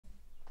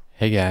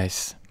Hey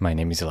guys, my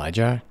name is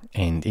Elijah,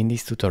 and in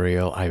this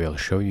tutorial I will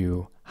show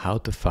you how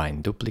to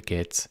find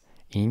duplicates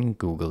in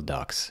Google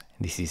Docs.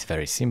 This is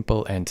very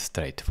simple and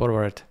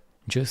straightforward,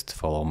 just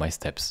follow my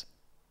steps.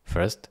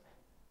 First,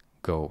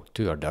 go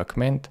to your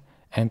document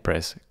and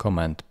press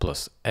Command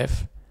plus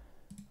F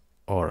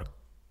or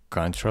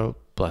Ctrl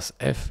plus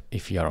F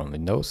if you are on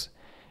Windows,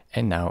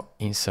 and now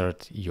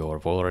insert your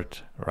word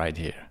right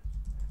here.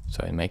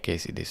 So in my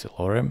case it is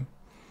lorem.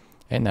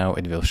 And now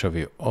it will show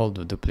you all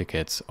the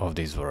duplicates of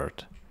this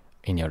word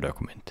in your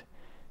document.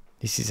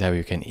 This is how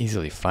you can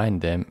easily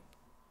find them.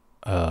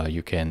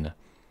 You can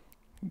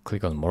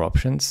click on more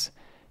options.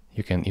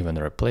 You can even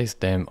replace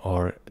them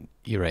or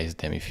erase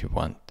them if you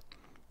want.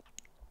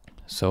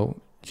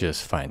 So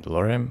just find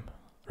lorem,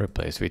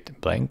 replace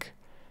with blank,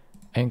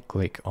 and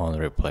click on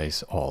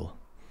replace all.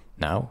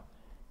 Now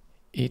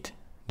it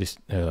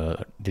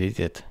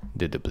deleted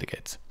the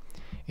duplicates.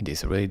 It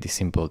is really this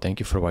simple. Thank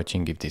you for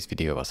watching. If this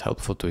video was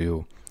helpful to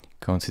you,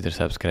 consider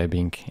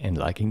subscribing and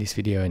liking this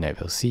video, and I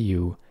will see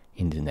you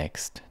in the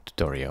next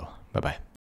tutorial. Bye bye.